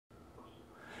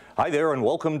Hi there and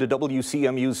welcome to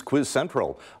WCMU's Quiz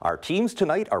Central. Our teams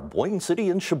tonight are Boyne City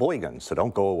and Cheboygan, so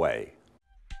don't go away.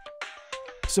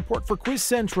 Support for Quiz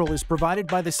Central is provided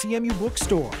by the CMU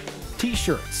Bookstore.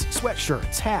 T-shirts,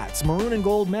 sweatshirts, hats, maroon and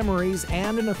gold memories,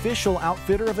 and an official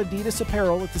outfitter of Adidas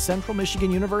apparel at the Central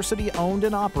Michigan University owned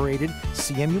and operated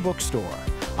CMU Bookstore.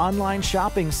 Online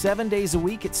shopping 7 days a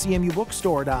week at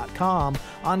cmubookstore.com,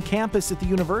 on campus at the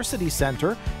University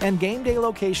Center, and game day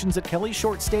locations at Kelly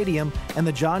Short Stadium and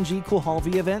the John G.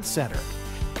 Kulhalvy Event Center.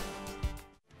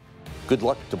 Good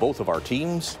luck to both of our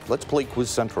teams. Let's play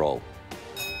Quiz Central.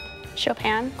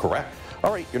 Chopin. Correct.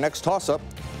 All right, your next toss-up.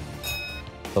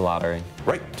 The lottery.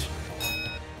 Right.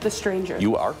 The Stranger.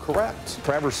 You are correct.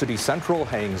 Traverse City Central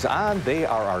hangs on. They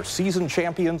are our season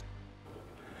champions.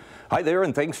 Hi there,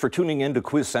 and thanks for tuning in to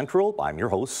Quiz Central. I'm your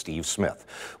host, Steve Smith.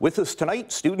 With us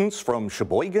tonight, students from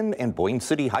Cheboygan and Boyne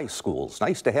City High Schools.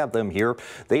 Nice to have them here.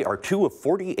 They are 2 of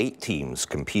 48 teams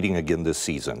competing again this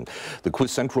season. The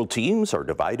Quiz Central teams are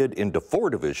divided into 4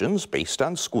 divisions based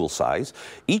on school size.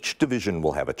 Each division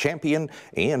will have a champion,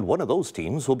 and one of those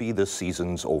teams will be this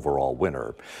season's overall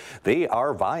winner. They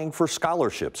are vying for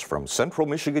scholarships from Central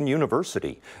Michigan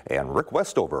University, and Rick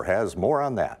Westover has more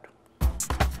on that.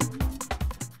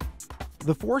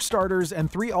 The 4 starters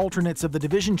and 3 alternates of the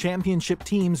division championship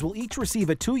teams will each receive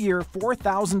a 2-year,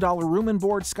 $4,000 room and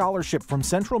board scholarship from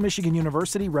Central Michigan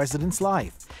University Residence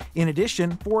Life. In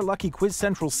addition, 4 lucky Quiz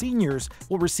Central seniors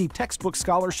will receive textbook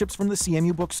scholarships from the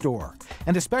CMU Bookstore.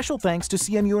 And a special thanks to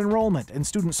CMU Enrollment and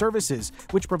Student Services,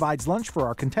 which provides lunch for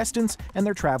our contestants and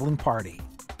their traveling party.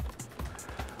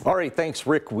 All right, thanks,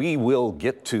 Rick. We will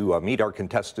get to meet our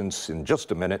contestants in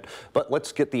just a minute, but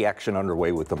let's get the action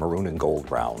underway with the maroon and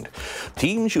gold round.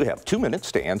 Teams, you have 2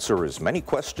 minutes to answer as many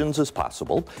questions as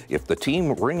possible. If the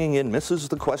team ringing in misses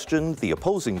the question, the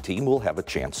opposing team will have a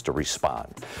chance to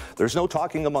respond. There's no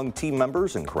talking among team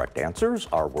members, and correct answers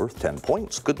are worth 10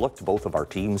 points. Good luck to both of our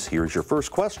teams. Here's your first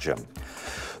question.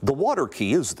 The water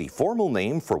key is the formal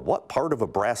name for what part of a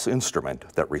brass instrument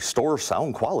that restores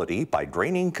sound quality by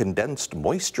draining condensed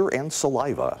moisture and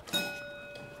saliva?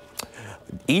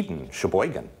 Eden,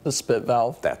 Cheboygan. The spit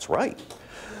valve. That's right.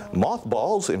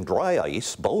 Mothballs and dry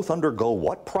ice both undergo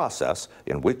what process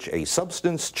in which a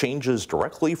substance changes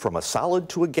directly from a solid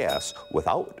to a gas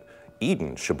without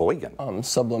Eden, Cheboygan?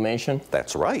 Sublimation.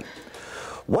 That's right.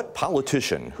 What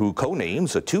politician who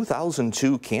co-names a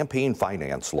 2002 campaign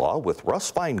finance law with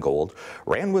Russ Feingold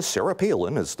ran with Sarah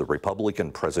Palin as the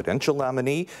Republican presidential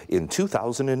nominee in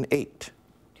 2008?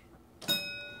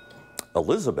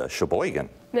 Elizabeth, Cheboygan.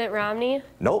 Mitt Romney.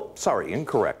 Nope, sorry,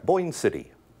 incorrect. Boyne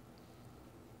City.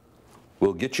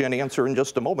 We'll get you an answer in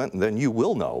just a moment, and then you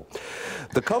will know.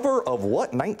 The cover of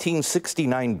what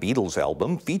 1969 Beatles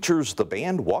album features the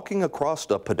band walking across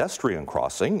a pedestrian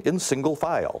crossing in single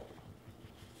file?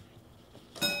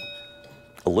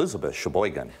 Elizabeth,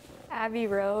 Cheboygan. Abbey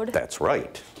Road. That's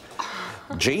right.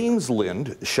 James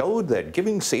Lind showed that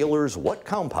giving sailors what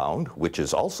compound, which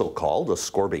is also called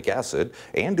ascorbic acid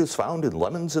and is found in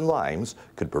lemons and limes,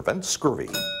 could prevent scurvy?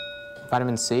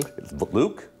 Vitamin C.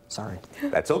 Luke? Sorry.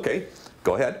 That's okay.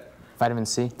 Go ahead. Vitamin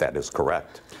C. That is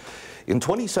correct. In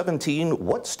 2017,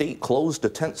 what state closed a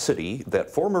tent city that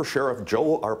former Sheriff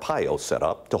Joe Arpaio set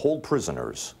up to hold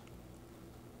prisoners?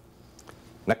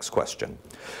 Next question.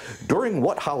 During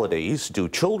what holidays do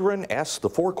children ask the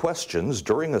 4 questions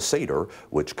during a Seder,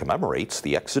 which commemorates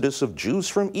the exodus of Jews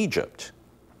from Egypt?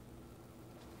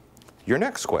 Your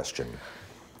next question.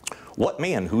 What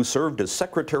man who served as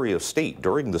Secretary of State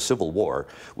during the Civil War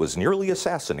was nearly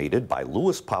assassinated by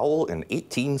Lewis Powell in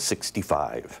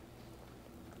 1865?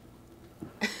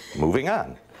 Moving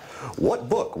on. What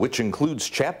book, which includes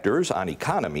chapters on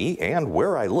economy and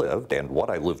where I lived and what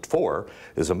I lived for,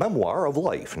 is a memoir of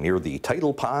life near the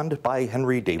tidal pond by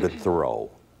Henry David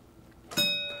Thoreau?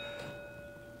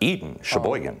 Eden,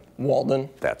 Cheboygan. Walden.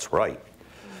 That's right.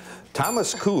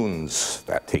 Thomas Coons.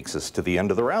 That takes us to the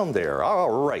end of the round there.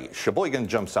 All right, Cheboygan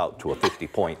jumps out to a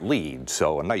 50-point lead,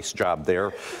 so a nice job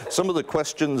there. Some of the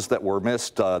questions that were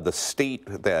missed, the state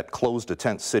that closed a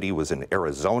tent city was in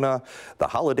Arizona. The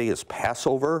holiday is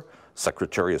Passover.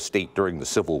 Secretary of State during the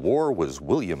Civil War was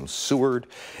William Seward,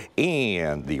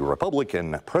 and the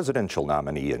Republican presidential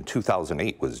nominee in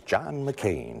 2008 was John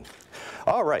McCain.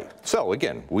 All right, so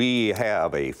again, we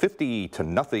have a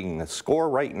 50-0 score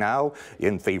right now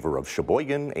in favor of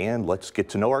Cheboygan, and let's get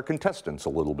to know our contestants a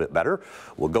little bit better.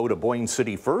 We'll go to Boyne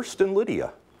City first, and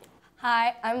Lydia.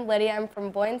 Hi, I'm Lydia. I'm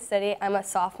from Boyne City. I'm a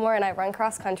sophomore, and I run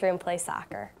cross country and play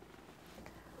soccer.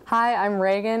 Hi, I'm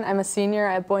Reagan. I'm a senior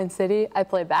at Boyne City. I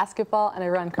play basketball, and I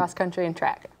run cross country and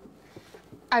track.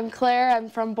 I'm Claire. I'm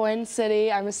from Boyne City.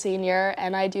 I'm a senior,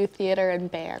 and I do theater and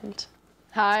band.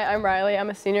 Hi, I'm Riley. I'm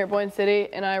a senior at Boyne City,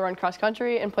 and I run cross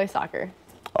country and play soccer.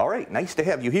 All right, nice to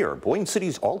have you here. Boyne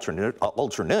City's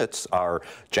alternates are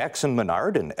Jackson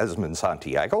Menard and Esmond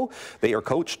Santiago. They are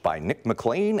coached by Nick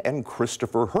McLean and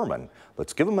Christopher Herman.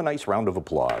 Let's give them a nice round of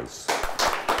applause.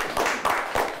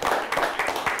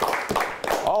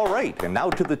 All right, and now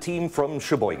to the team from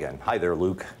Cheboygan. Hi there,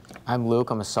 Luke. I'm Luke.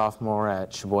 I'm a sophomore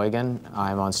at Cheboygan.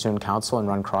 I'm on student council and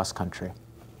run cross country.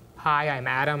 Hi, I'm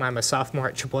Adam. I'm a sophomore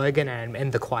at Cheboygan and I'm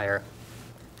in the choir.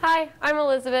 Hi, I'm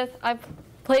Elizabeth. I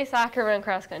play soccer and run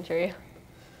cross country.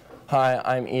 Hi,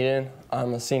 I'm Eden.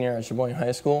 I'm a senior at Cheboygan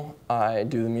High School. I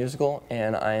do the musical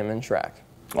and I am in track.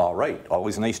 All right,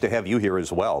 always nice to have you here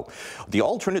as well. The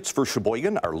alternates for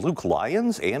Cheboygan are Luke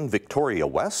Lyons and Victoria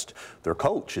West. Their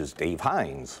coach is Dave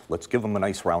Hines. Let's give them a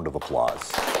nice round of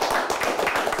applause.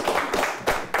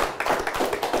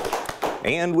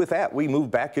 And with that, we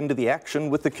move back into the action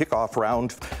with the kickoff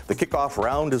round. The kickoff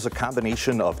round is a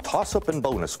combination of toss-up and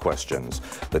bonus questions.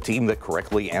 The team that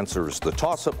correctly answers the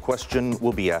toss-up question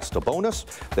will be asked a bonus.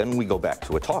 Then we go back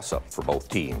to a toss-up for both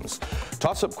teams.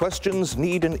 Toss-up questions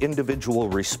need an individual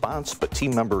response, but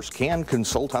team members can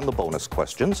consult on the bonus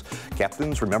questions.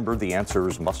 Captains, remember the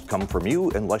answers must come from you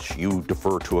unless you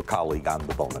defer to a colleague on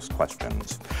the bonus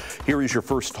questions. Here is your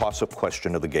first toss-up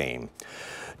question of the game.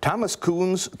 Thomas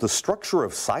Kuhn's The Structure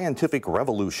of Scientific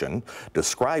Revolution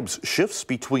describes shifts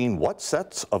between what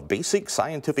sets of basic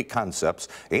scientific concepts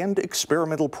and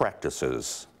experimental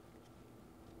practices?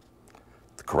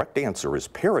 The correct answer is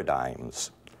paradigms.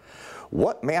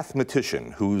 What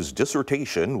mathematician whose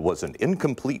dissertation was an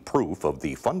incomplete proof of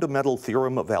the fundamental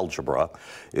theorem of algebra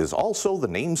is also the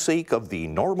namesake of the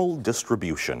normal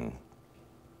distribution?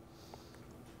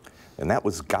 And that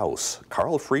was Gauss,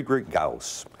 Carl Friedrich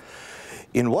Gauss.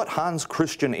 In what Hans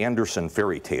Christian Andersen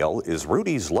fairy tale is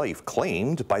Rudy's life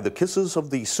claimed by the kisses of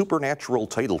the supernatural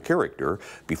title character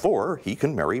before he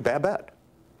can marry Babette?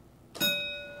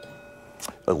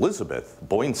 Elizabeth,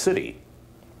 Boyne City.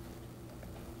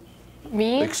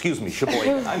 Me? Excuse me,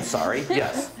 Cheboygan. I'm sorry.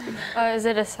 Yes. Is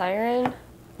it a siren?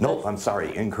 Nope, I'm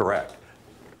sorry. Incorrect.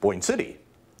 Boyne City.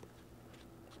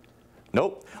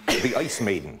 Nope. The Ice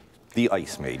Maiden. The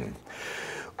Ice Maiden.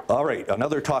 All right,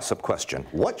 another toss-up question.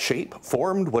 What shape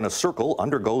formed when a circle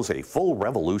undergoes a full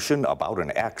revolution about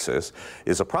an axis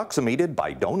is approximated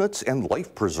by donuts and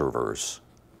life preservers?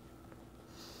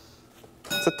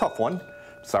 It's a tough one.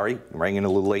 Sorry, rang in a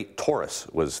little late. Taurus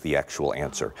was the actual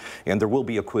answer. And there will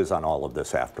be a quiz on all of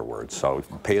this afterwards, so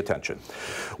pay attention.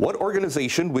 What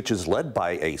organization, which is led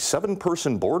by a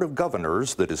 7-person board of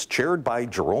governors that is chaired by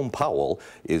Jerome Powell,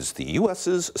 is the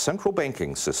U.S.'s central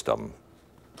banking system?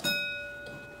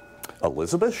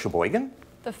 Elizabeth, Cheboygan?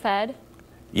 The Fed?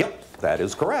 Yep, that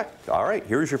is correct. All right,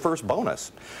 here's your first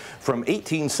bonus. From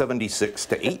 1876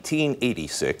 to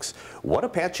 1886, what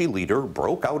Apache leader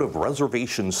broke out of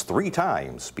reservations 3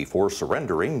 times before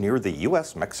surrendering near the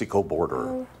U.S.-Mexico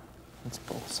border? It's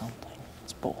Bull something.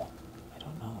 It's Bull. I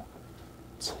don't know.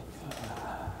 It's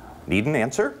Need an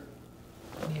answer?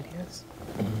 Any ideas?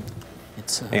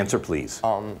 It's Answer, please.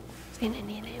 Say an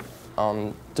Indian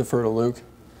name. Defer to Luke.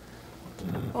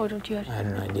 Oh, don't you have I had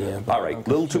an idea. But All right, a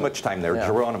little too much time there. Yeah.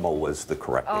 Geronimo was the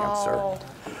correct answer.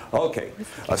 Okay,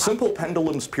 a simple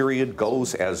pendulum's period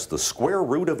goes as the square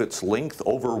root of its length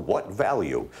over what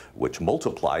value, which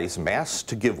multiplies mass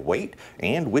to give weight,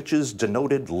 and which is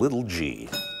denoted little g?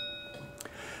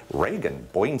 Reagan,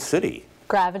 Boyne City.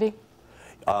 Gravity.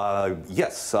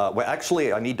 Yes, well,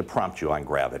 actually, I need to prompt you on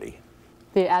gravity.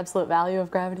 The absolute value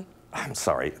of gravity. I'm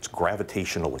sorry, it's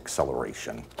gravitational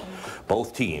acceleration.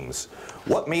 Both teams.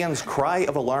 What man's cry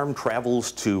of alarm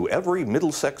travels to every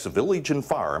Middlesex village and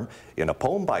farm in a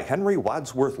poem by Henry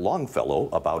Wadsworth Longfellow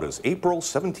about his April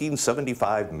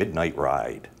 1775 midnight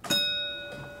ride?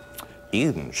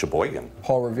 Eden, Cheboygan.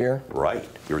 Paul Revere. Right,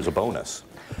 here's a bonus.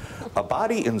 A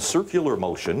body in circular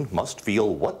motion must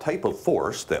feel what type of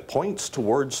force that points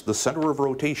towards the center of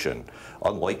rotation,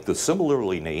 unlike the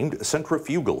similarly named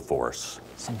centrifugal force?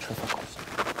 Centrifugal.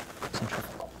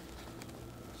 Centrifugal.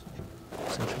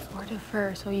 Or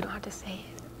defer, so you don't have to say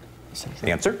it.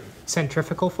 Answer?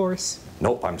 Centrifugal force?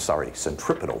 Nope, I'm sorry.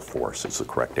 Centripetal force is the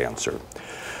correct answer.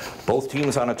 Both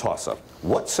teams on a toss-up.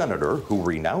 What senator who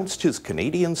renounced his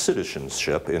Canadian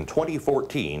citizenship in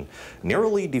 2014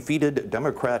 narrowly defeated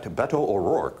Democrat Beto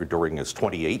O'Rourke during his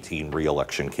 2018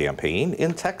 re-election campaign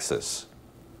in Texas?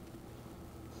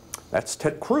 That's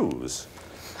Ted Cruz.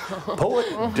 Poet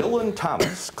Dylan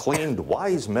Thomas claimed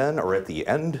wise men are at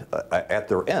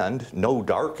their end, no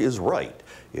dark is right,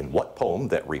 in what poem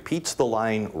that repeats the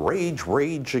line, rage,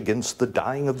 rage against the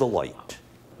dying of the light?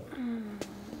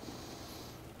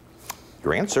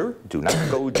 Your answer, do not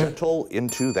go gentle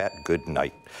into that good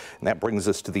night. And that brings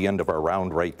us to the end of our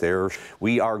round right there.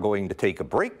 We are going to take a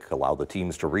break, allow the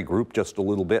teams to regroup just a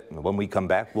little bit, and when we come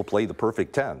back, we'll play the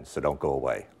perfect 10, so don't go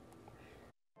away.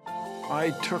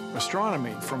 I took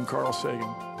astronomy from Carl Sagan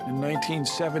in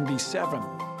 1977.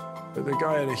 The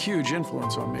guy had a huge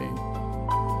influence on me.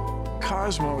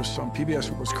 Cosmos on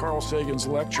PBS was Carl Sagan's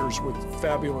lectures with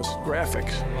fabulous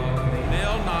graphics.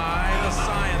 Bill Nye, the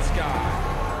Science Guy.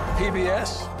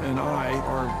 PBS and I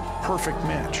are a perfect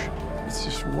match. It's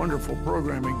just wonderful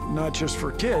programming, not just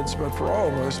for kids, but for all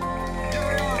of us.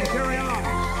 Carry on.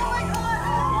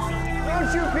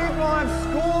 Don't you people have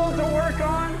school to work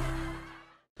on?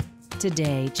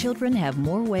 Today, children have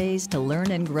more ways to learn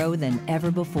and grow than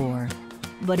ever before.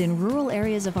 But in rural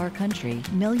areas of our country,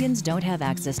 millions don't have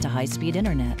access to high-speed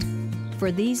internet.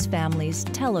 For these families,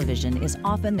 television is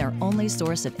often their only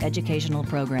source of educational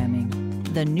programming.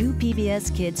 The new PBS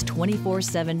Kids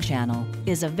 24/7 channel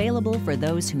is available for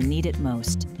those who need it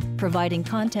most, providing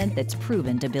content that's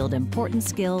proven to build important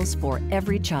skills for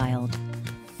every child.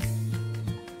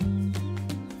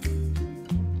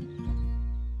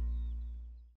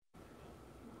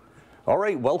 All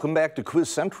right, welcome back to Quiz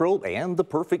Central and the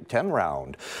Perfect 10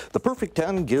 round. The Perfect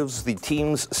 10 gives the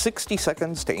teams 60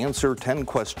 seconds to answer 10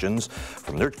 questions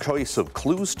from their choice of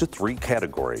clues to 3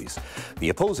 categories. The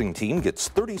opposing team gets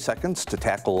 30 seconds to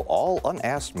tackle all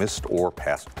unasked, missed, or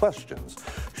passed questions.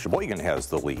 Cheboygan has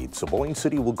the lead, so Boyne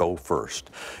City will go first.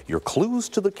 Your clues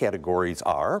to the categories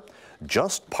are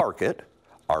Just Park It,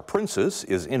 Our Princess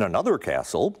is in Another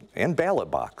Castle, and Ballot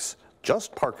Box.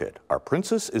 Just Park It, Our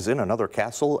Princess is in Another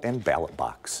Castle, and Ballot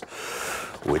Box.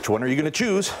 Which one are you going to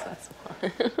choose?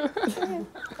 Okay,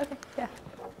 yeah.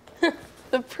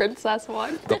 The princess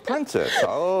one. The princess,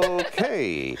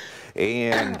 okay.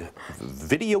 And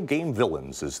video game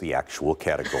villains is the actual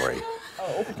category.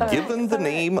 Given the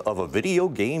name of a video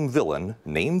game villain,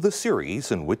 name the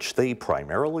series in which they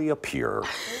primarily appear.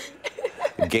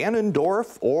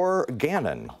 Ganondorf or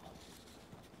Ganon?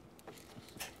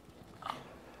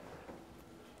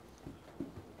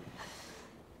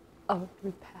 Oh,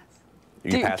 we pass.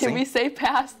 You passing? Can we say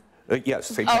pass? Yes,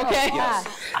 say pass. Okay. Yes.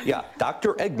 Yeah,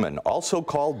 Dr. Eggman, also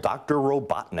called Dr.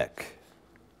 Robotnik.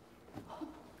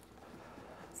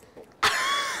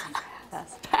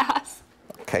 Pass. Pass.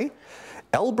 Okay.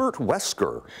 Albert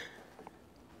Wesker.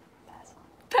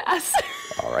 Pass.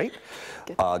 All right.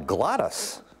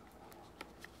 Glottis.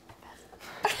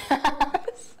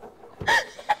 Pass.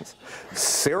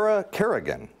 Sarah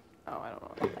Kerrigan. Oh, I don't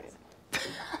know.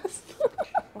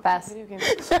 Pass.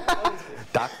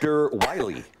 Dr.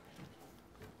 Wiley.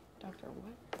 Dr.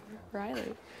 what?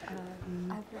 Riley.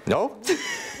 No?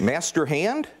 Master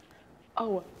Hand?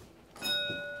 Oh.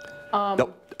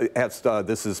 No.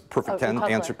 This is perfect 10. Claire.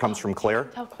 Answer comes from Claire.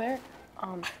 Tell Claire.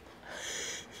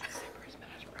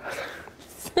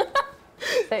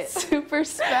 Say it. Super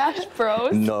Smash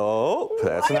Bros. No,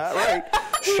 that's not right.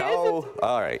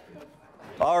 All right.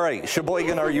 All right,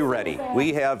 Cheboygan, are you ready?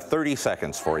 We have 30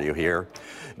 seconds for you here.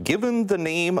 Given the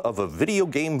name of a video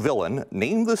game villain,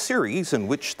 name the series in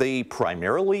which they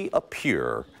primarily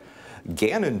appear.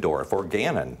 Ganondorf or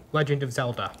Ganon. Legend of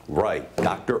Zelda. Right.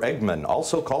 Dr. Eggman,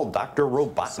 also called Dr.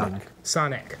 Robotnik.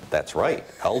 Sonic. That's right.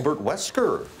 Albert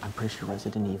Wesker. I'm pretty sure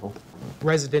Resident Evil.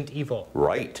 Resident Evil.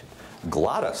 Right.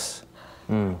 Glottis.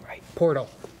 Right. Portal.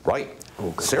 Right.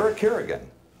 Sarah Kerrigan.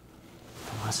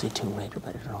 I want to say Tomb Raider,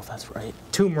 but I don't know if that's right.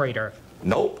 Tomb Raider.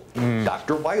 Nope.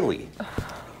 Dr. Wiley.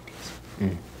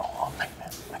 Oh,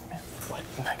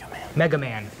 Mega Man. Mega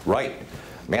Man. Right.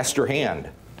 Master Hand.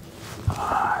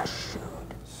 Ah, shoot.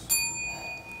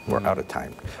 We're out of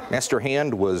time. Master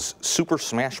Hand was Super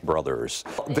Smash Brothers.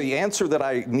 The answer that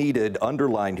I needed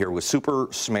underlined here was Super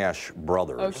Smash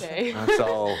Brothers. Okay.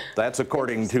 So that's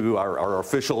according to our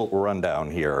official rundown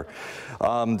here.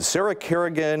 Sarah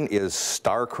Kerrigan is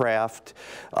StarCraft.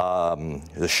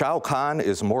 The Shao Kahn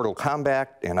is Mortal Kombat,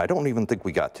 and I don't even think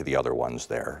we got to the other ones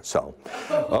there. So,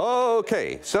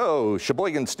 okay. So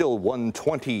Cheboygan still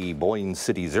 120, Boyne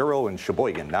City 0, and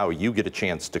Cheboygan. Now you get a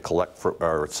chance to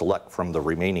select from the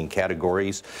remaining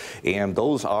categories, and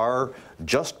those are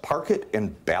Just Park It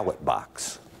and Ballot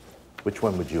Box. Which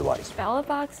one would you like? Ballot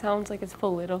box sounds like it's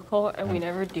political, and we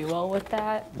never do well with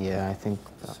that. Yeah, I think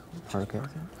Park It.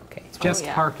 Okay. Just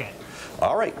Park It.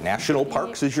 All right, national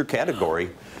parks is your category.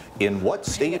 In what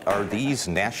state are these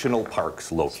national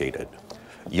parks located?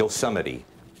 Yosemite.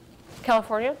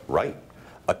 California. Right.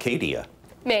 Acadia.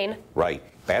 Maine. Right.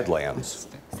 Badlands.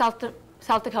 South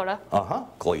Dakota. Uh-huh.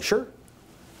 Glacier.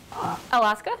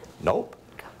 Alaska. Nope.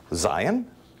 Zion.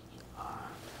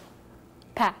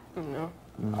 Pat. No.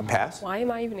 Pass? Why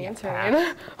am I even answering?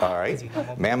 All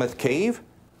right. Mammoth Cave?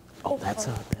 Oh, that's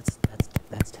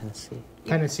Tennessee.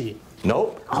 Tennessee.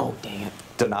 Nope. Oh, dang it.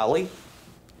 Denali?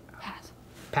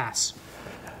 Pass.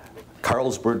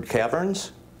 Carlsbad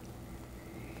Caverns?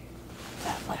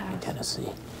 That might be Tennessee.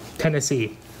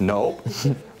 Tennessee. Nope.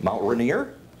 Mount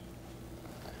Rainier?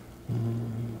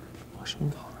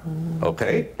 Washington.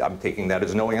 Okay, I'm taking that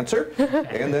as no answer.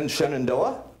 And then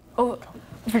Shenandoah? Oh,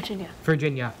 Virginia.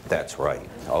 Virginia. That's right.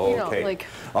 Okay.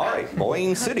 All right,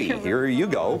 Boyne City, here you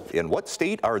go. In what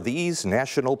state are these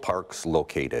national parks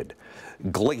located?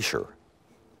 Glacier.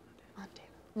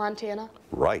 Montana.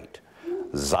 Right.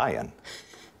 Zion.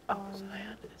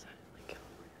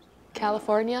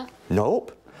 California.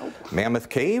 Nope. Mammoth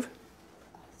Cave?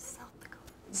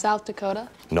 South Dakota.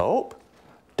 Nope.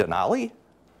 Denali?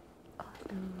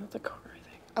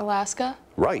 Alaska.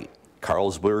 Right.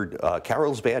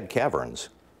 Carlsbad Caverns?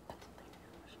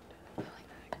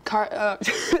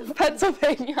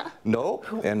 Pennsylvania. Nope.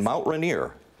 And Mount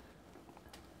Rainier?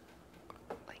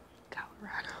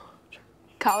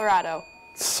 Colorado.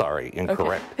 Sorry,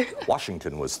 incorrect.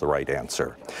 Washington was the right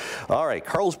answer. All right,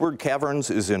 Carlsbad Caverns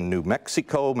is in New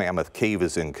Mexico, Mammoth Cave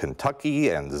is in Kentucky,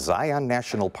 and Zion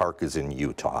National Park is in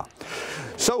Utah.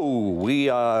 So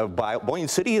Boyne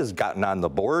City has gotten on the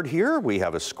board here. We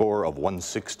have a score of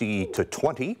 160 to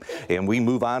 20, and we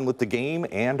move on with the game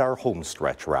and our home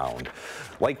stretch round.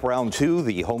 Like round two,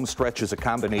 the home stretch is a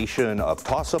combination of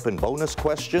toss-up and bonus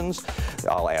questions.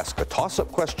 I'll ask a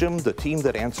toss-up question. The team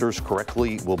that answers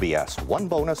correctly will be asked one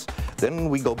bonus. Then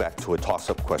we go back to a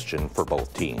toss-up question for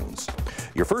both teams.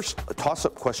 Your first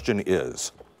toss-up question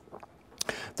is,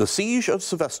 the siege of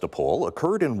Sevastopol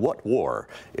occurred in what war,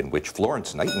 in which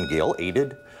Florence Nightingale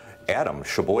aided Adam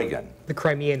Cheboygan? The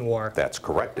Crimean War. That's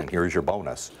correct, and here's your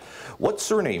bonus. What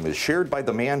surname is shared by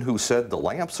the man who said the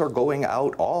lamps are going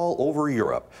out all over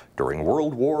Europe during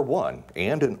World War I,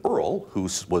 and an earl who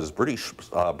was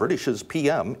British's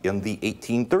PM in the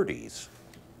 1830s?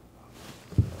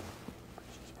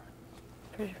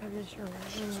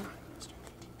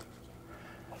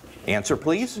 Answer,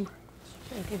 please.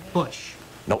 Bush.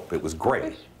 Nope, it was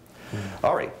Gray.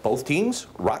 All right, both teams,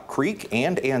 Rock Creek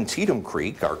and Antietam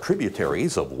Creek, are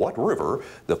tributaries of what river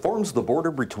that forms the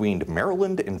border between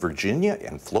Maryland and Virginia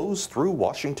and flows through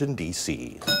Washington,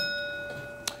 D.C.?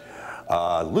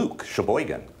 Luke,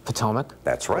 Cheboygan. Potomac.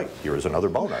 That's right. Here's another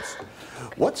bonus.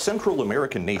 What Central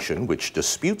American nation which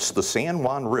disputes the San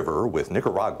Juan River with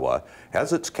Nicaragua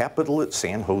has its capital at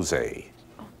San Jose?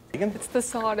 It's the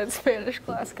song in Spanish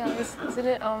class, guys. Isn't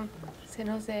it San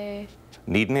Jose?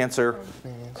 Need an answer?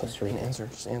 Costa Rican answer.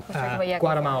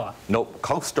 Guatemala. Nope,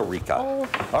 Costa Rica. Oh.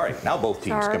 All right, now both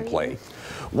teams can play.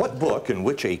 What book in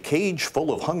which a cage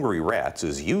full of hungry rats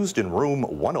is used in room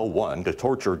 101 to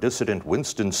torture dissident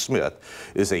Winston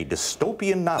Smith is a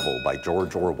dystopian novel by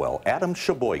George Orwell? Adam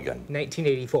Cheboygan.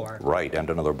 1984. Right,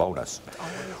 and another bonus.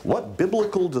 What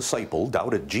biblical disciple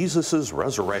doubted Jesus'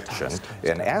 resurrection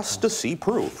and asked to see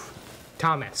proof?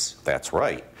 Thomas. That's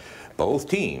right. Both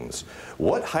teams.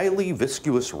 What highly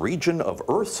viscous region of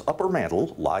Earth's upper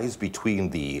mantle lies between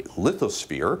the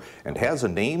lithosphere and has a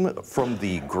name from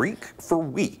the Greek for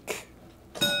weak?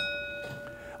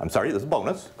 I'm sorry, this is a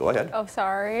bonus. Go ahead. Oh,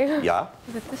 sorry. Yeah?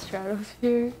 Is it the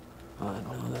stratosphere? No,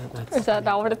 that's... Is that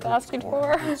not what it's asking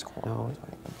for? It's core. No,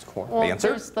 it's core. Well, Answer?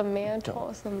 there's the mantle,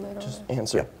 it's the middle. Just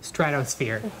answer.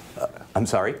 Stratosphere. I'm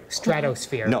sorry?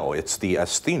 Stratosphere. No, it's the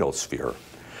asthenosphere.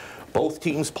 Both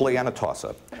teams play on a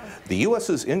toss-up. The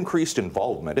U.S.'s increased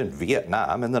involvement in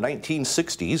Vietnam in the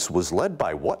 1960s was led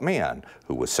by what man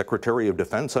who was Secretary of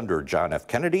Defense under John F.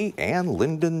 Kennedy and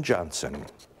Lyndon Johnson?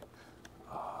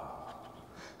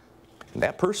 And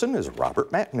that person is Robert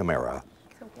McNamara.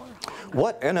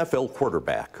 What NFL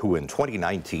quarterback, who in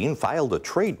 2019 filed a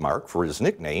trademark for his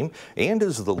nickname and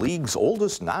is the league's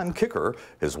oldest non-kicker,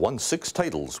 has won 6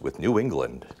 titles with New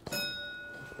England?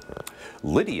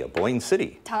 Lydia, Boyne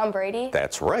City. Tom Brady.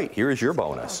 That's right. Here's your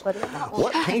bonus.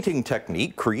 What painting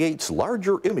technique creates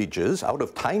larger images out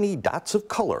of tiny dots of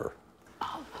color?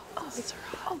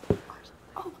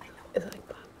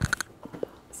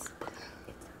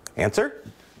 Answer?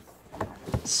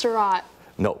 Surratt.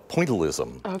 No,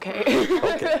 pointillism. Okay.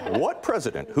 Okay. What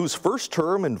president, whose first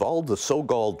term involved the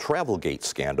so-called Travelgate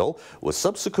scandal, was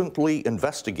subsequently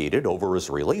investigated over his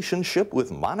relationship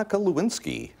with Monica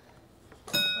Lewinsky?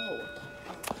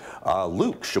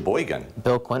 Luke, Cheboygan.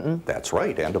 Bill Clinton. That's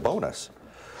right, and a bonus.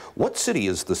 What city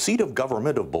is the seat of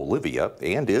government of Bolivia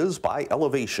and is, by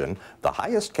elevation, the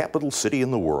highest capital city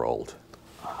in the world?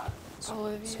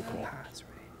 Bolivia.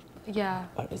 Yeah.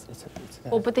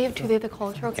 Well, but they have two. They have the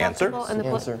cultural festival and the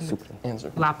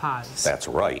Answer. La Paz. That's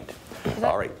right.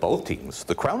 All right, both teams.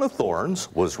 The Crown of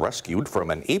Thorns was rescued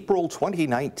from an April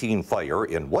 2019 fire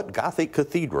in what Gothic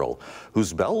cathedral,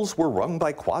 whose bells were rung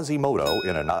by Quasimodo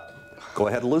in a... Go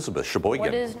ahead, Elizabeth. Cheboygan.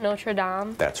 What is Notre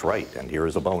Dame? That's right, and here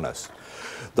is a bonus.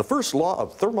 The first law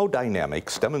of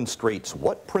thermodynamics demonstrates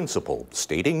what principle,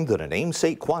 stating that a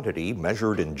namesake quantity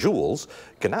measured in joules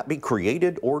cannot be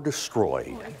created or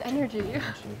destroyed? Oh, it's energy.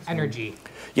 Energy.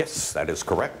 Yes, that is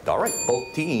correct. All right,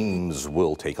 both teams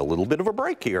will take a little bit of a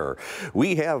break here.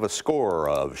 We have a score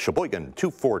of Cheboygan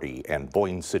 240 and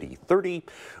Boyne City 30.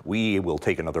 We will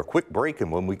take another quick break, and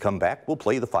when we come back, we'll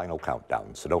play the final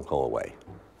countdown, so don't go away.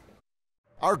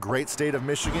 Our great state of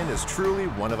Michigan is truly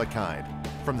one of a kind.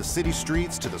 From the city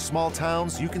streets to the small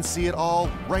towns, you can see it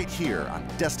all right here on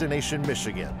Destination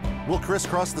Michigan. We'll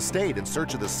crisscross the state in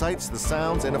search of the sights, the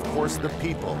sounds, and of course the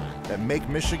people that make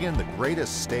Michigan the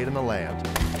greatest state in the land.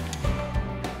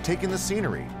 Take in the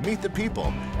scenery, meet the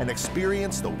people, and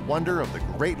experience the wonder of the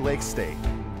Great Lakes State.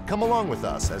 Come along with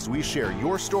us as we share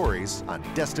your stories on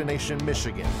Destination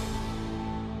Michigan.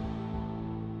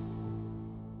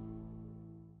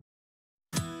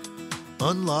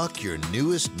 Unlock your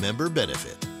newest member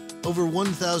benefit. Over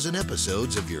 1,000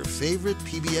 episodes of your favorite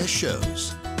PBS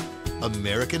shows.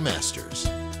 American Masters,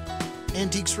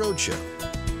 Antiques Roadshow,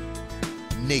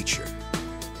 Nature,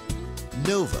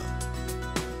 Nova,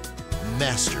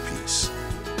 Masterpiece.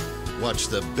 Watch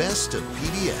the best of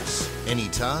PBS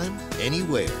anytime,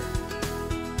 anywhere.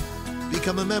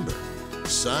 Become a member,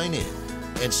 sign in,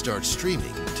 and start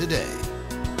streaming today.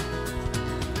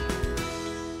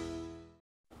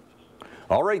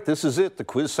 All right, this is it, the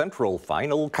Quiz Central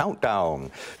Final Countdown.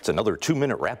 It's another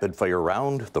 2-minute rapid-fire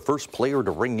round. The first player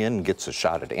to ring in gets a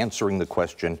shot at answering the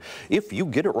question. If you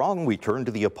get it wrong, we turn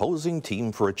to the opposing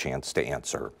team for a chance to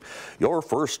answer. Your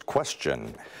first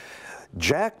question.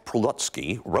 Jack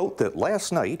Prelutsky wrote that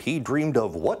last night he dreamed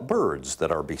of what birds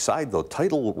that are beside the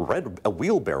title Red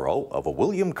Wheelbarrow of a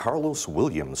William Carlos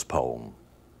Williams poem?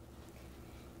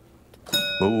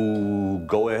 Ooh,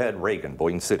 go ahead, Reagan,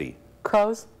 Boyne City.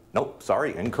 Crows? Nope,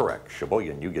 sorry, incorrect.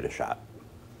 Cheboygan, you get a shot.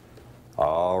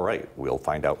 All right, we'll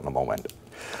find out in a moment.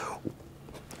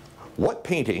 What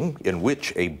painting in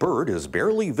which a bird is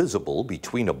barely visible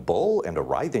between a bull and a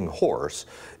writhing horse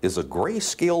is a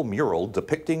grayscale mural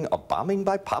depicting a bombing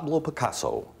by Pablo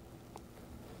Picasso?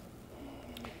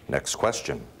 Next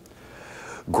question.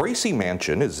 Gracie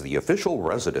Mansion is the official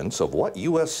residence of what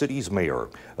U.S. city's mayor,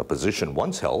 a position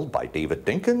once held by David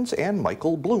Dinkins and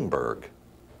Michael Bloomberg?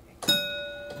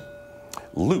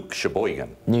 Luke,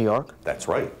 Cheboygan. New York. That's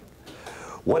right.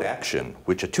 What action,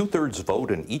 which a 2/3 vote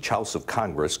in each House of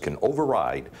Congress can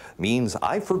override, means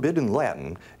I forbid in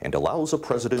Latin and allows a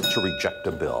president to reject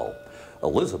a bill?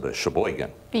 Elizabeth, Cheboygan.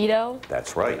 Veto.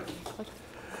 That's right.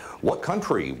 What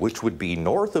country, which would be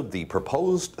north of the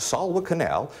proposed Salwa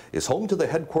Canal, is home to the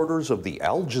headquarters of the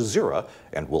Al Jazeera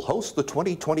and will host the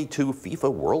 2022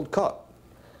 FIFA World Cup?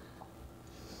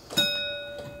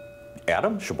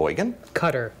 Adam, Cheboygan.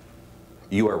 Qatar.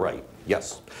 You are right,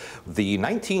 yes. The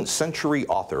 19th century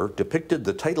author depicted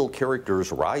the title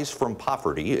character's rise from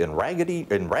poverty in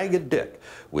Ragged Dick,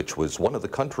 which was one of the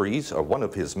country's, or one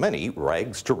of his many,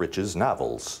 rags to riches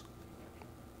novels.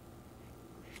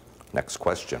 Next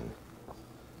question.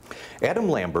 Adam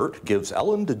Lambert gives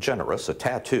Ellen DeGeneres a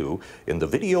tattoo in the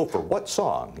video for what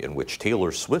song in which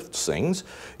Taylor Swift sings,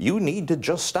 "You need to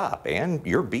just stop and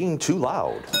you're being too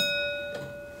loud"?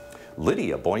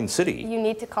 Lydia, Boyne City. You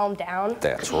need to calm down.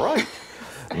 That's right.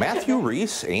 Matthew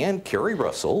Rhys and Kerry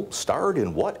Russell starred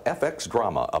in what FX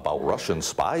drama about Russian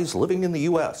spies living in the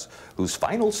U.S., whose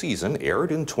final season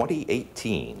aired in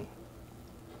 2018?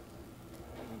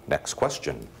 Next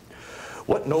question.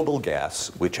 What noble gas,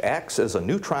 which acts as a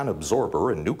neutron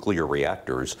absorber in nuclear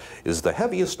reactors, is the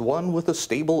heaviest one with a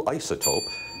stable isotope?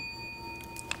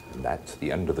 And that's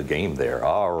the end of the game there.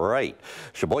 All right.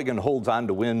 Cheboygan holds on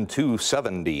to win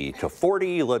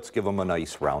 270-40. Let's give them a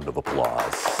nice round of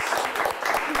applause.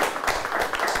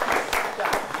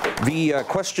 The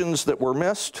questions that were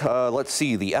missed, let's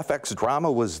see, the FX drama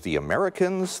was The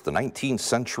Americans, the 19th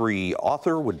century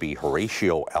author would be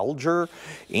Horatio Alger,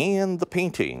 and the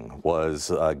painting was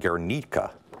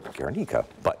Guernica.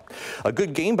 But a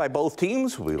good game by both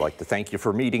teams. We'd like to thank you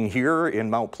for meeting here in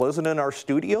Mount Pleasant in our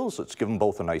studios. Let's give them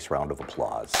both a nice round of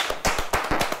applause.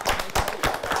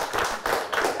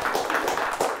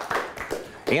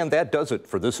 And that does it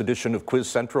for this edition of Quiz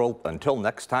Central. Until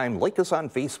next time, like us on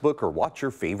Facebook or watch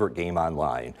your favorite game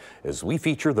online as we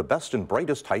feature the best and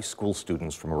brightest high school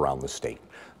students from around the state.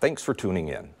 Thanks for tuning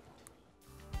in.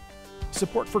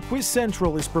 Support for Quiz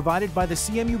Central is provided by the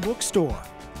CMU Bookstore.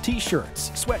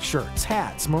 T-shirts, sweatshirts,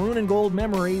 hats, maroon and gold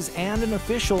memories, and an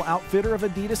official outfitter of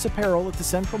Adidas apparel at the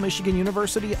Central Michigan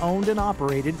University owned and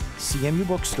operated CMU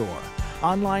Bookstore.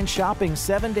 Online shopping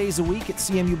 7 days a week at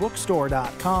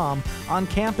cmubookstore.com, on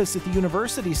campus at the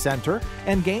University Center,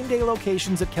 and game day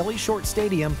locations at Kelly Short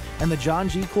Stadium and the John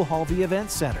G. Kulhalvi Event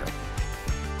Center.